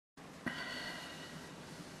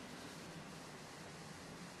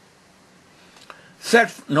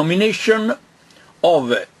self-nomination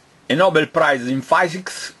of a Nobel Prize in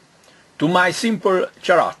Physics to my simple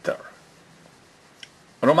character,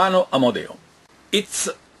 Romano Amodeo. It's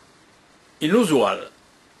unusual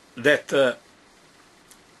that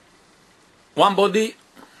one body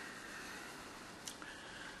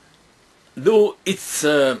do its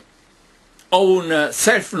own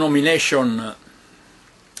self-nomination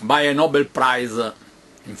by a Nobel Prize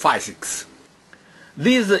in Physics.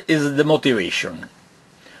 This is the motivation: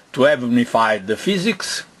 to have unified the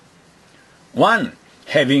physics, one,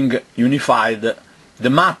 having unified the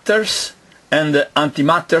matters and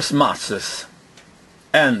antimatter's masses,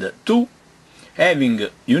 and two, having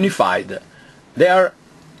unified their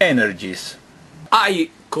energies. I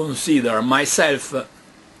consider myself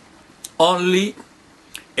only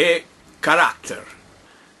a character,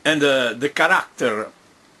 and the character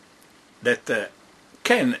that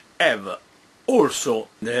can have also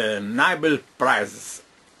the Nobel Prize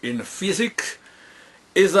in Physics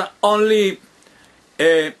is only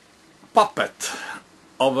a puppet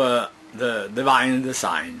of the divine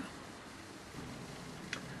design.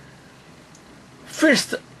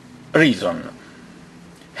 First reason: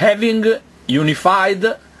 having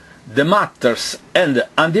unified the matters and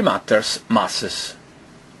antimatter's masses.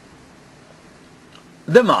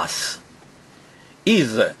 The mass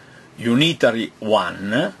is unitary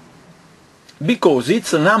 1 because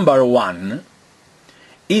its number 1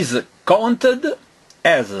 is counted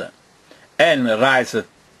as n raised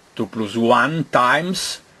to plus 1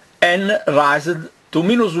 times n raised to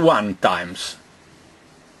minus 1 times,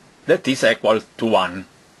 that is equal to 1.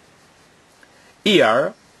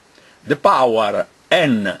 Here the power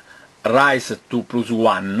n raised to plus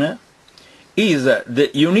 1 is the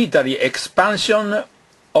unitary expansion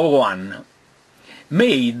of 1,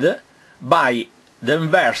 made by the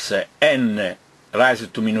inverse n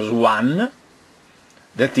raised to minus 1,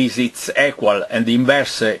 that is its equal and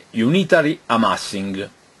inverse unitary amassing.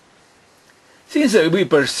 Since we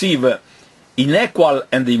perceive in equal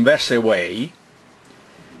and inverse way,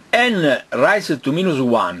 n raised to minus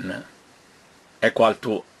 1, equal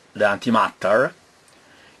to the antimatter,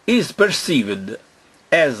 is perceived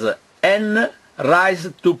as n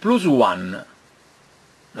raised to plus 1,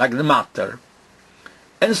 like the matter,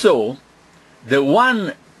 and so the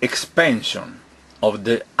one expansion of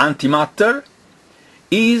the antimatter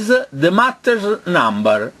is the matter's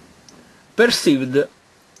number perceived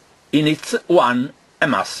in its one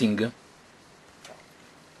amassing.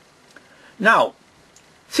 Now,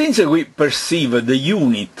 since we perceive the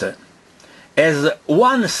unit as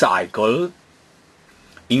one cycle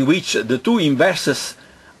in which the two inverses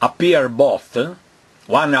appear both,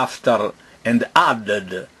 one after and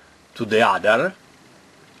added to the other,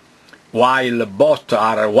 while both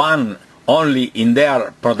are one only in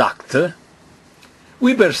their product,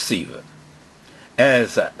 we perceive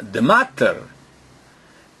as the matter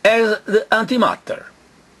as the antimatter,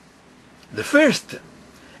 the first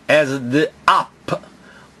as the up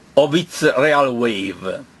of its real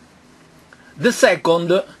wave, the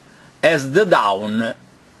second as the down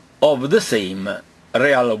of the same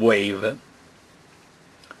real wave.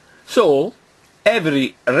 So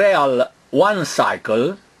every real one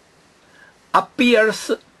cycle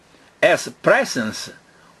appears as presence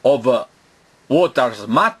of water's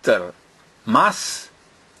matter, mass,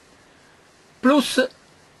 plus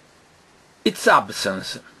its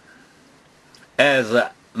absence,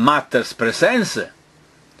 as matter's presence,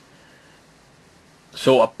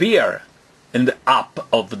 so appear in the up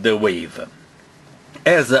of the wave,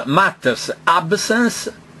 as matter's absence,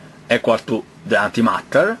 equal to the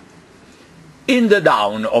antimatter, in the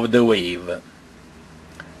down of the wave.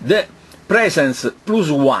 The presence plus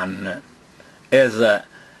 1 as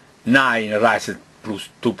 9 raised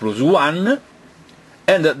to plus 1,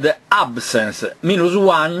 and the absence minus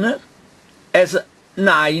 1 as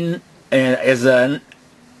 9 as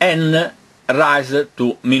n raised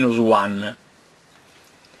to minus 1,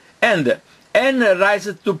 and n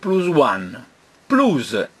raised to plus 1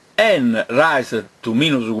 plus n raised to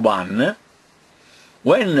minus 1,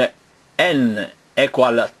 when n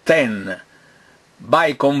equal 10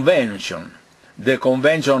 by convention, the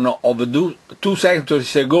convention of 2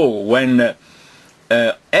 centuries ago, when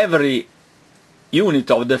every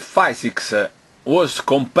unit of the physics was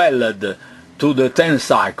compelled to the 10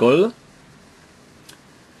 cycle,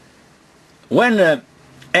 when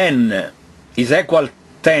n is equal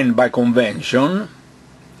 10 by convention,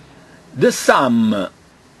 the sum,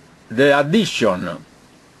 the addition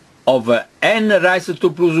of n raised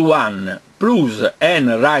to plus 1 plus n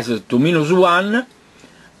raised to minus 1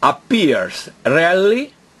 appears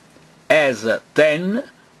really as 10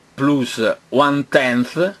 plus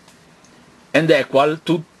 1/10 and equal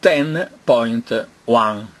to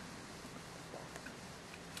 10.1.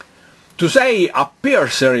 To say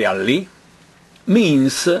appears really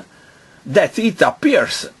means that it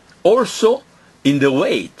appears also in the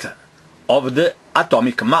weight of the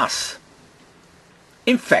atomic mass.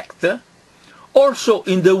 In fact, also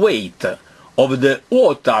in the weight of the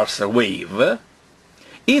water's wave,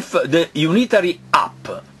 if the unitary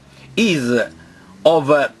up is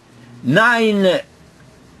of 9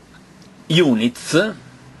 units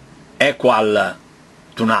equal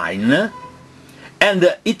to 9,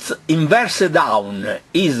 and its inverse down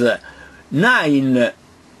is 9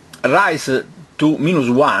 raised to minus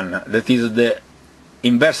 1, that is the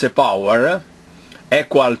inverse power,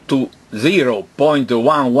 equal to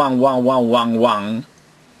 0.111111,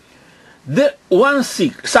 the one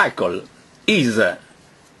cycle is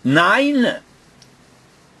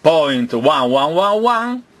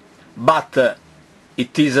 9.1111, but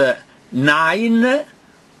it is 9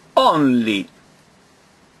 only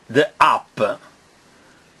the up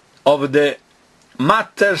of the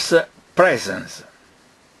matter's presence.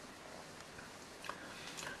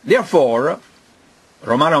 Therefore,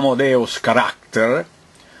 Romano-Amodeo's character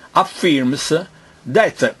affirms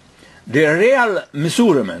that the real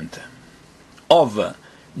measurement of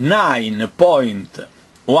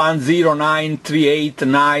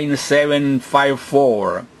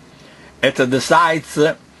 9.109389754 at the sites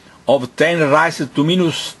of 10 raised to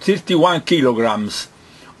minus 31 kilograms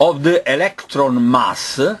of the electron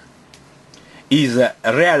mass is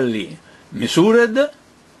really measured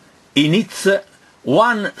in its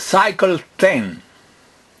 1 cycle 10,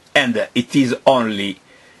 and it is only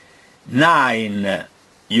 9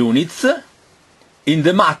 units in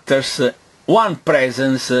the matter's 1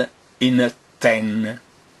 presence in 10.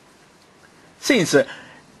 Since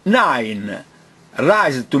 9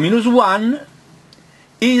 raised to minus 1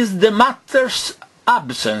 is the matter's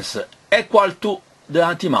absence equal to the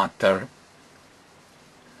antimatter.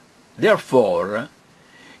 Therefore,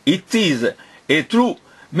 it is a true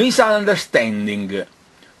misunderstanding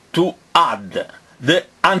to add the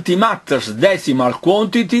antimatter's decimal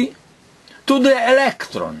quantity to the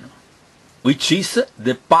electron, which is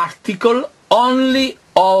the particle only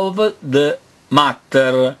of the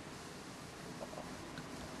matter.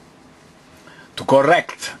 To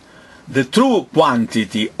correct the true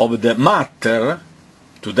quantity of the matter,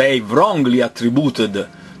 today wrongly attributed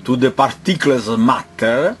to the particles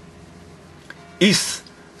matter, is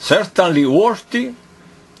certainly worthy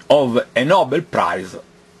of a Nobel Prize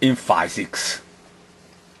in physics.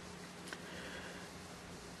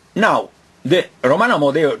 Now, the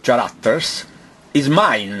Romano-Amodeo characters is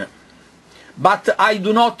mine, but I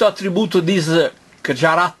do not attribute these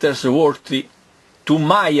characters worthy to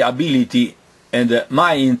my ability and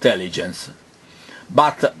my intelligence,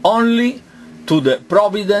 but only to the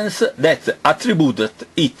providence that attributed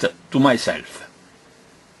it to myself.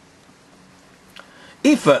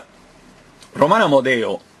 If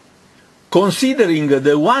Romano-Amodeo, considering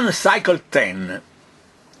the 1 cycle 10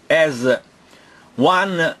 as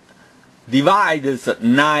 1 divided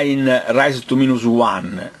 9 raised to minus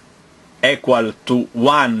 1 equal to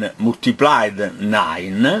 1 multiplied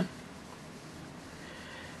 9,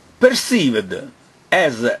 perceived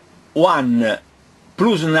as 1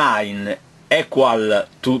 plus 9 equal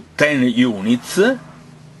to 10 units,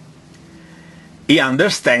 he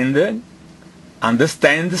understands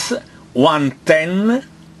 1/10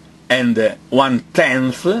 and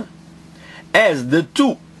 1/10 as the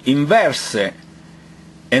two inverse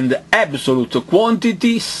and absolute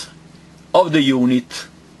quantities of the unit,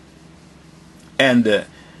 and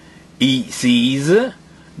he sees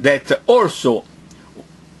that also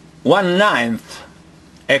 1/9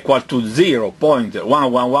 equal to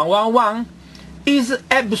 0.11111 is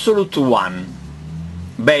absolute 1,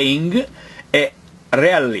 being a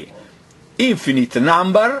really infinite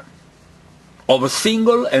number of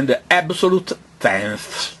single and absolute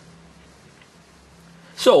tenths.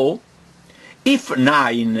 So, if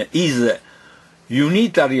 9 is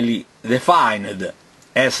unitarily defined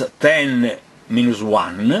as 10 minus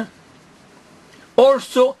 1,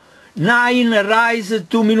 also 9 raised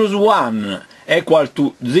to minus 1 equal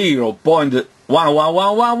to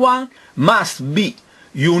 0.11111 must be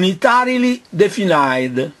unitarily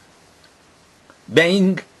defined,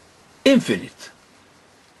 being infinite.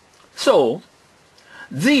 So,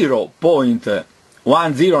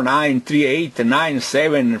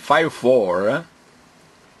 0.109389754,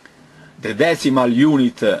 the decimal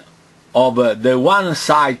unit of the 1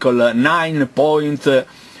 cycle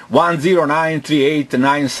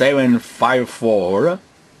 9.109389754,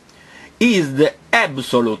 is the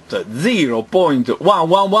absolute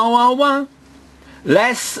 0.11111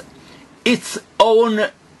 less its own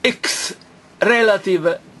x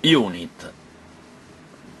relative unit.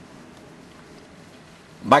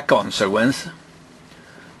 By consequence,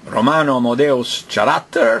 Romano-Amodeo's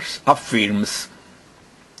character affirms,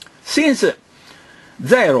 since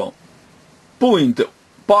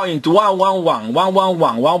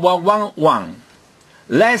 0.111111111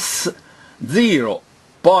 less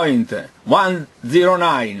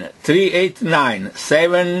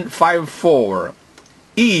 0.1093897754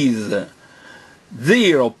 is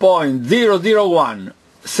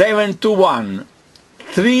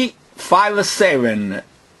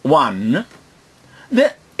 0.0017213571,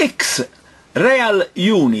 the x real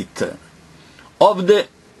unit of the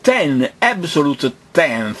 10 absolute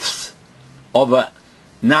tenths of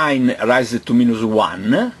 9 raised to minus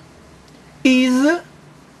 1 is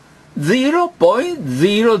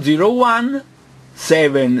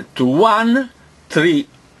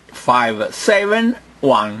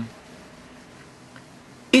 0.0017213571.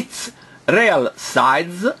 Its real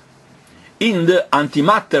size in the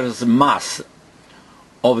antimatter's mass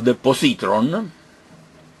of the positron,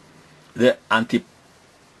 the antimatter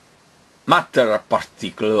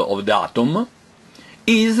particle of the atom,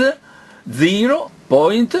 is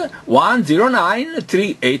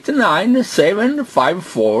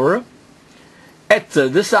 0.1093897754 at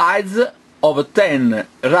the size of 10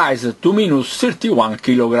 raised to minus 31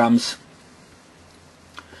 kilograms.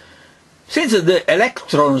 Since the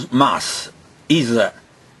electron's mass is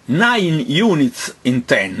 9 units in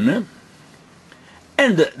 10,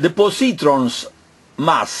 and the positron's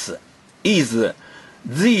mass is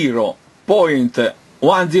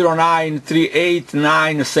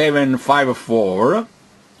 0.1093897754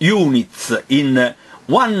 units in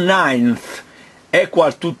 1/9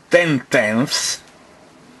 equal to 10 tenths,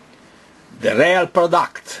 the real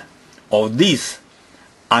product of this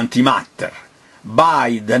antimatter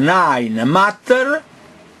by the 9 matter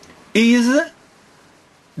is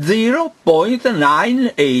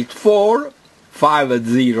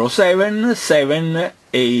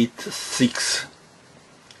 0.98450786,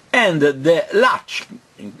 and the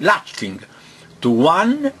latching to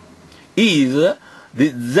 1 is the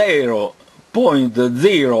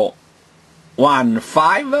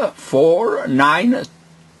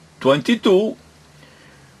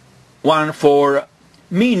 0.015492214,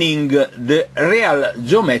 meaning the real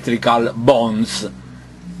geometrical bonds.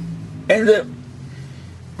 And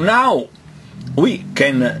now we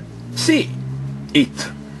can see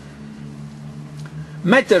it.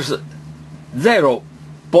 Matters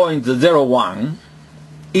 0.01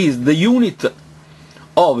 is the unit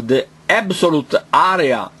of the absolute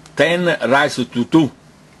area 10 raised to 2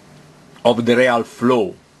 of the real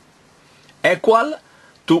flow, equal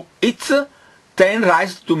to its 10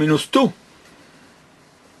 raised to minus 2.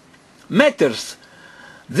 Matters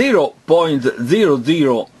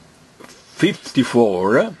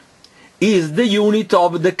 0.0054 is the unit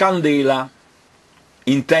of the candela,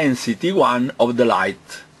 intensity 1 of the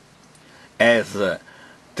light, as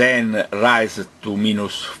 10 raised to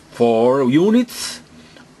minus 4 units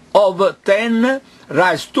of 10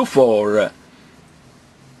 raised to 4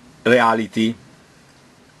 reality.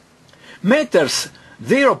 Matters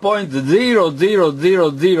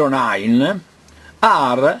 0.00009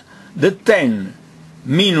 are the 10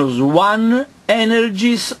 minus 1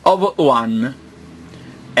 energies of 1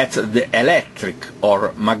 at the electric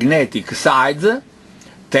or magnetic sides,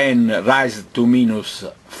 10 raised to minus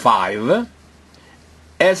 5,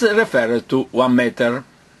 as referred to 1 meter.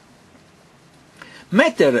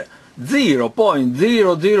 Matter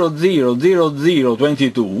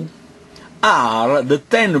 0.000022 are the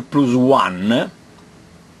 10 plus 1,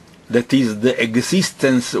 that is the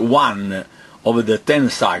existence 1 of the 10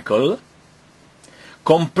 cycle,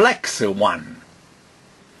 complex 1,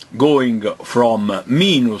 going from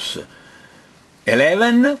minus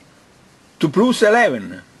 11 to plus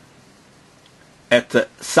 11, at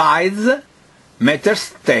size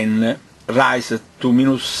matters 10 raised to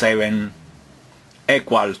minus 7,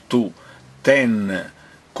 equal to 10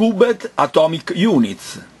 cubed atomic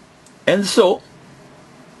units, and so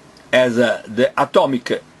as the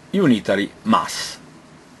atomic unitary mass.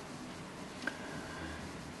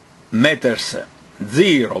 Matters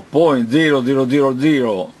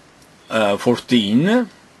 0.00014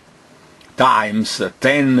 times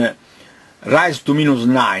 10 raised to minus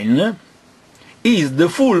 9 is the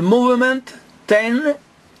full movement 10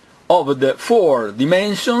 of the 4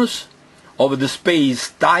 dimensions of the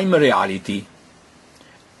space-time reality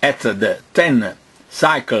at the 10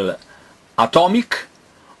 cycle atomic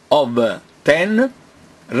of 10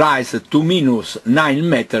 raised to minus 9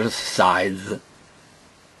 meters size.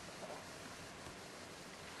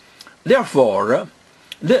 Therefore,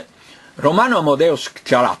 the Romano-Amadeus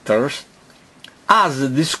characters has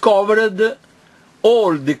discovered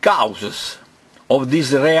all the causes of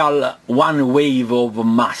this real one wave of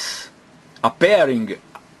mass, appearing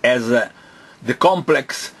as the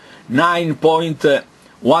complex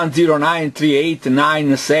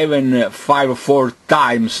 9.109389754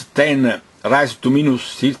 times 10 raised to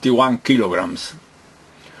minus 31 kilograms.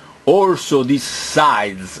 Also this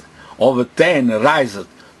size of 10 raised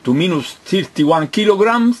to minus 31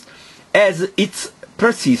 kilograms has its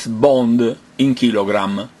precise bond in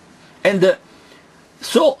kilogram, and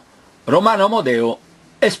so Romano-Amodeo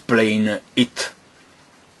explain it.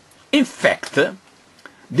 In fact,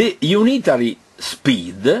 the unitary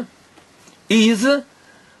speed is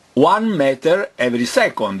 1 meter every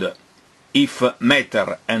second, if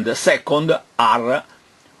meter and second are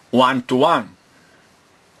 1 to 1.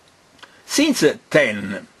 Since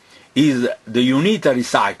 10 is the unitary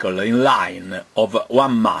cycle in line of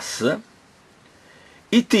one mass,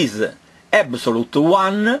 it is absolute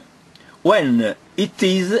 1 when it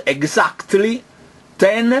is exactly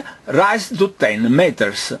 10 raised to 10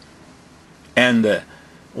 meters, and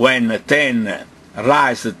when 10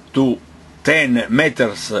 raised to 10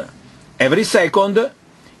 meters every second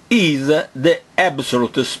is the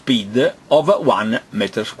absolute speed of 1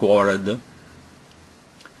 meter squared.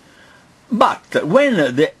 But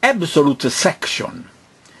when the absolute section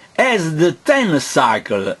has the 10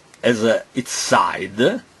 cycle as its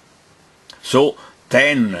side, so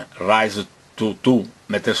 10 raised to 2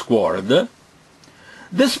 meters squared,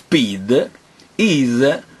 the speed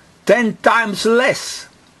is 10 times less,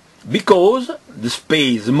 because the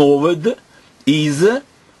space moved is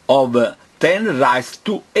of 10 raised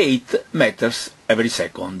to 8 meters every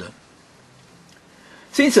second.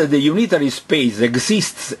 Since the unitary space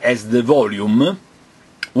exists as the volume,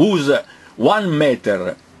 whose 1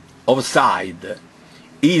 meter of side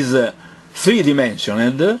is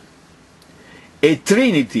three-dimensioned, a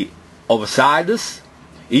trinity of sides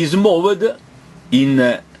is moved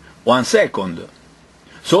in 1 second,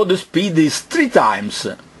 so the speed is 3 times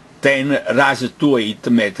 10 raised to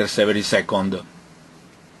 8 meters every second.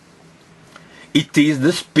 It is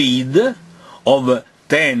the speed of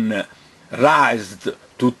 10 raised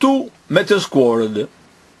to 2 meters squared,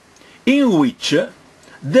 in which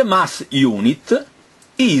the mass unit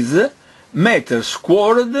is meters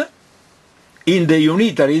squared in the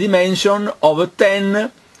unitary dimension of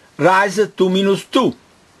 10 raised to minus 2,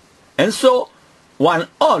 and so one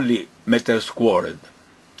only meter squared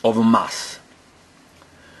of mass.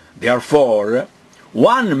 Therefore,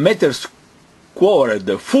 1 meter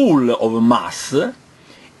squared full of mass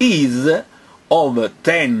is of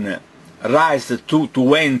 10 raised to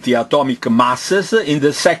 20 atomic masses in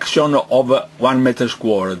the section of 1 meter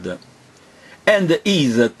squared, and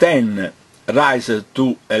is 10 raised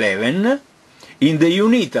to 11 in the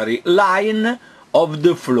unitary line of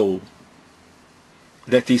the flow,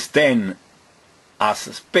 that is 10 as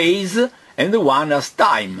space and 1 as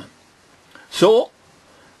time, so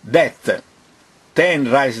that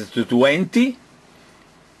 10 raised to 20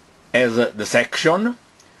 as the section,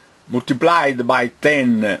 multiplied by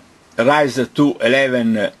 10 raised to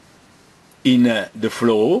 11 in the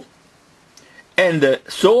flow, and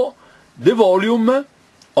so the volume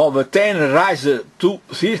of 10 raised to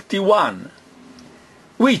 31,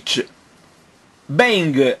 which,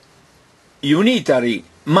 being unitary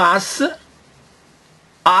mass,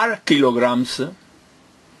 are kilograms,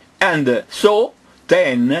 and so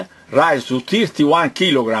 10 raised to 31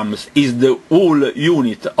 kilograms is the whole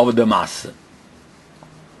unit of the mass,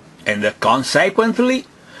 and consequently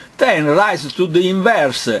 10 raised to the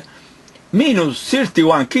inverse minus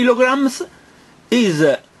 31 kilograms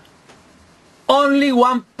is only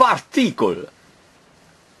one particle,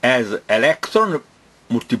 as electron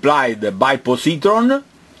multiplied by positron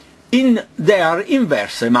in their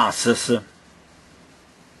inverse masses.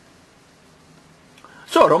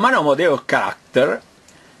 So Romano-Amodeo character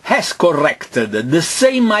has corrected the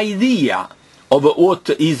same idea of what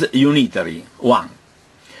is unitary, 1,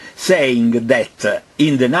 saying that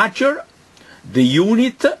in the nature the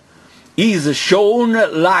unit is shown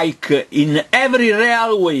like in every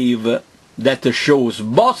real wave that shows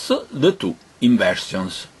both the two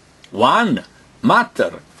inversions. 1,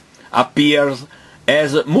 matter, appears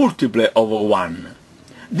as multiple of 1.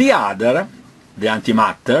 The other, the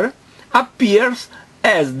antimatter, appears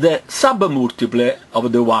as the submultiple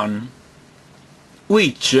of the 1,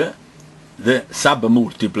 which, the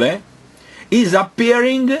submultiple, is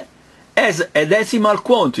appearing as a decimal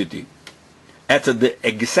quantity, at the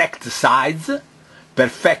exact size,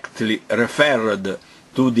 perfectly referred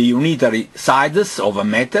to the unitary sizes of a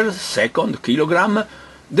meter, second, kilogram,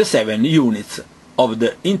 the 7 units of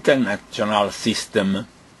the international system.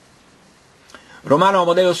 Romano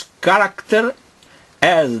Amodeo's character,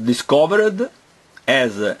 as discovered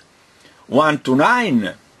as 1 to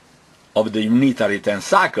 9 of the unitary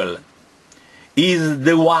tensile, is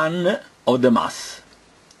the one of the mass,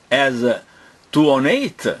 as 2 on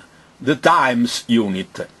 8 the times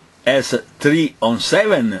unit, as 3 on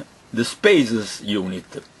 7 the spaces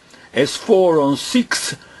unit, as 4 on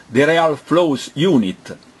 6 the real flows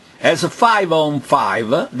unit, as 5 on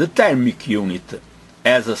 5 the thermic unit,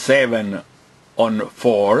 as 7 on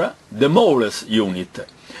 4 the moles unit,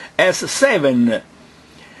 as 7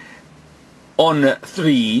 on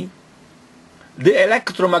 3 the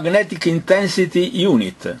electromagnetic intensity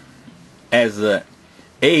unit, as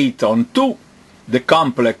 8 on 2 the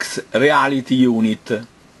complex reality unit,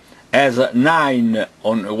 as 9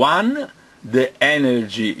 on 1 the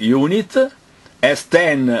energy unit, as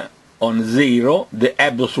 10 on 0 the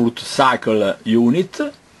absolute cycle unit,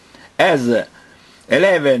 as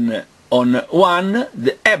 11 on 1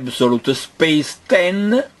 the absolute space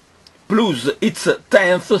 10 plus its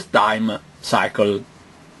 10th time cycle.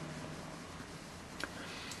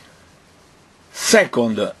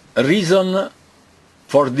 Second reason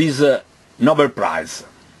for this Nobel Prize.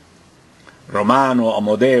 Romano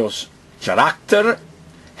Amodeo's character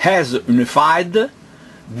has unified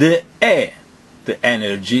the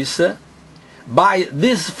energies by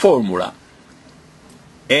this formula: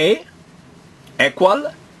 E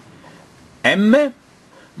equal m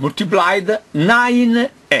multiplied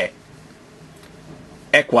 9e,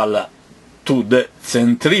 equal to the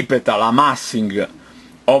centripetal amassing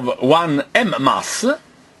of 1 m mass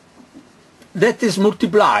that is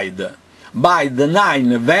multiplied by the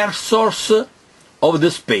 9 versors of the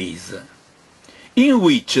space, in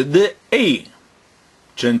which the A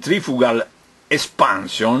centrifugal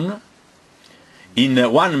expansion in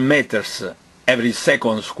 1 meter every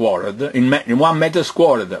second squared, in 1 meter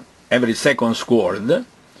squared every second squared,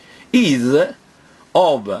 is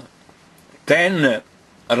of 10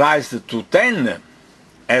 raised to 10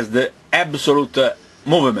 as the absolute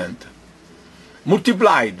movement,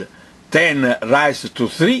 multiplied 10 raised to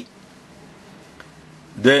 3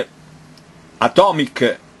 the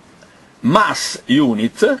atomic mass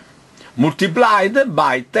unit, multiplied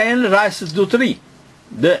by 10 raised to 3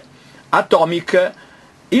 the atomic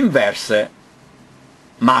inverse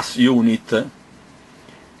mass unit,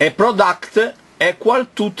 a product equal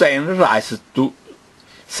to 10 raised to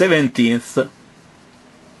 17th.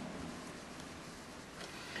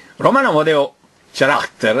 Romano Amodeo's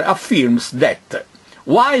character affirms that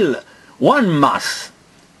while one mass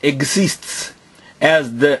exists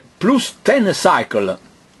as the plus 10 cycle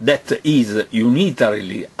that is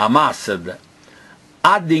unitarily amassed,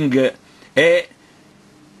 adding a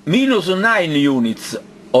minus 9 units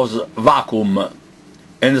of vacuum,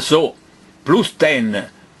 and so plus 10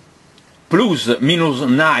 plus minus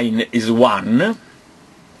 9 is 1,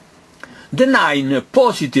 the 9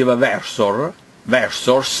 positive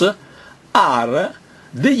versors are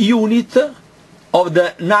the unit of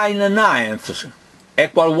the 9 ninths,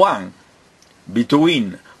 equal 1,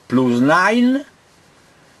 between plus 9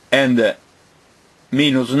 and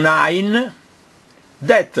minus 9,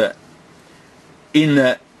 that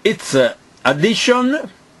in its addition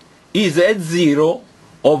is a 0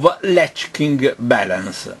 of Latching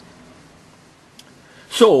balance.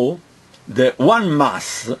 So the one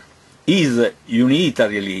mass is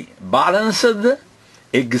unitarily balanced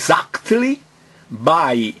exactly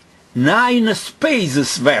by 9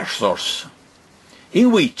 spaces versors,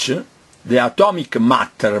 in which the atomic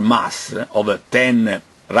matter mass of 10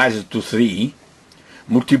 raised to 3,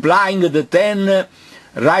 multiplying the 10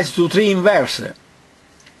 raised to 3 inverse,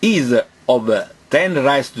 is of 10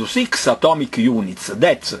 raised to 6 atomic units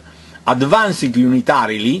that, advancing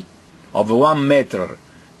unitarily of 1 meter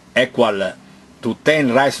equal to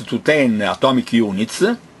 10 raised to 10 atomic units,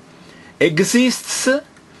 exists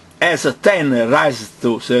as 10 raised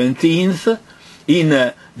to 17th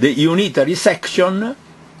in the unitary section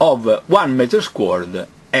of 1 meter squared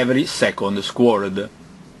every second squared.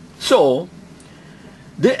 So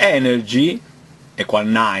the energy, equal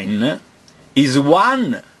 9, is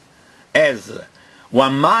 1 as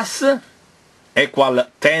 1 mass equal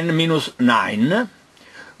 10 minus 9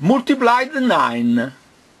 multiplied 9,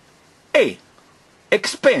 a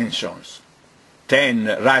expansions 10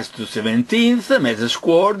 raised to 17th meter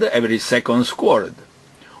squared every second squared,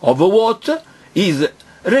 of what is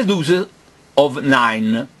reduced of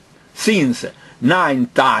 9, since 9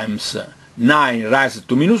 times 9 raised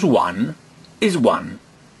to minus 1 is 1.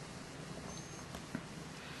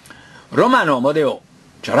 Romano Amodeo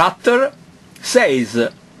character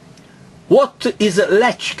says what is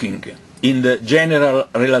lacking in the general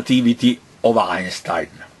relativity of Einstein.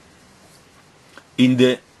 In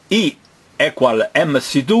the E equal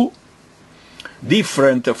mc2,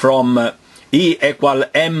 different from E equal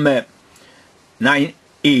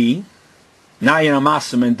m9e, 9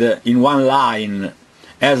 amassment in one line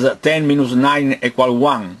as 10 minus 9 equal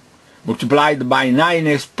 1, multiplied by 9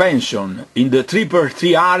 expansion in the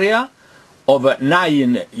 3×3 area of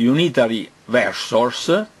 9 unitary versors.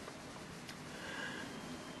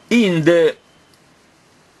 In the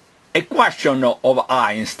equation of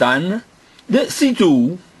Einstein, the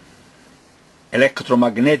C2,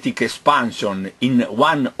 electromagnetic expansion in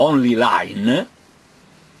one only line,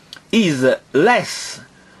 is less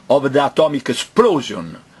of the atomic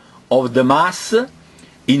explosion of the mass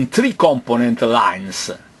in 3 component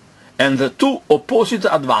lines and 2 opposite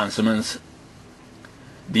advancements.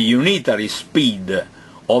 The unitary speed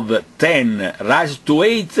of 10 raised to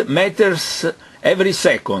 8 meters every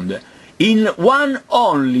second in one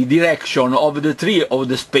only direction of the 3 of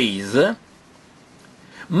the space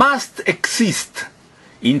must exist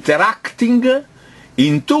interacting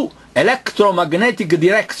in 2 electromagnetic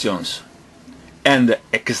directions and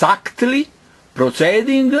exactly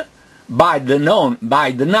proceeding by the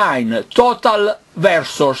 9 total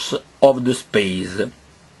versors of the space.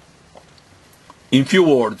 In few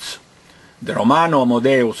words, the Romano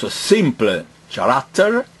Amadeus simple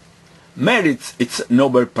character merits its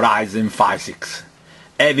Nobel Prize in Physics,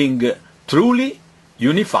 having truly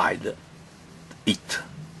unified it.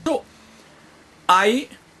 So, I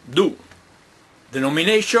do the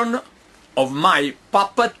nomination of my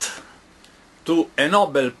puppet to a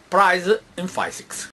Nobel Prize in Physics.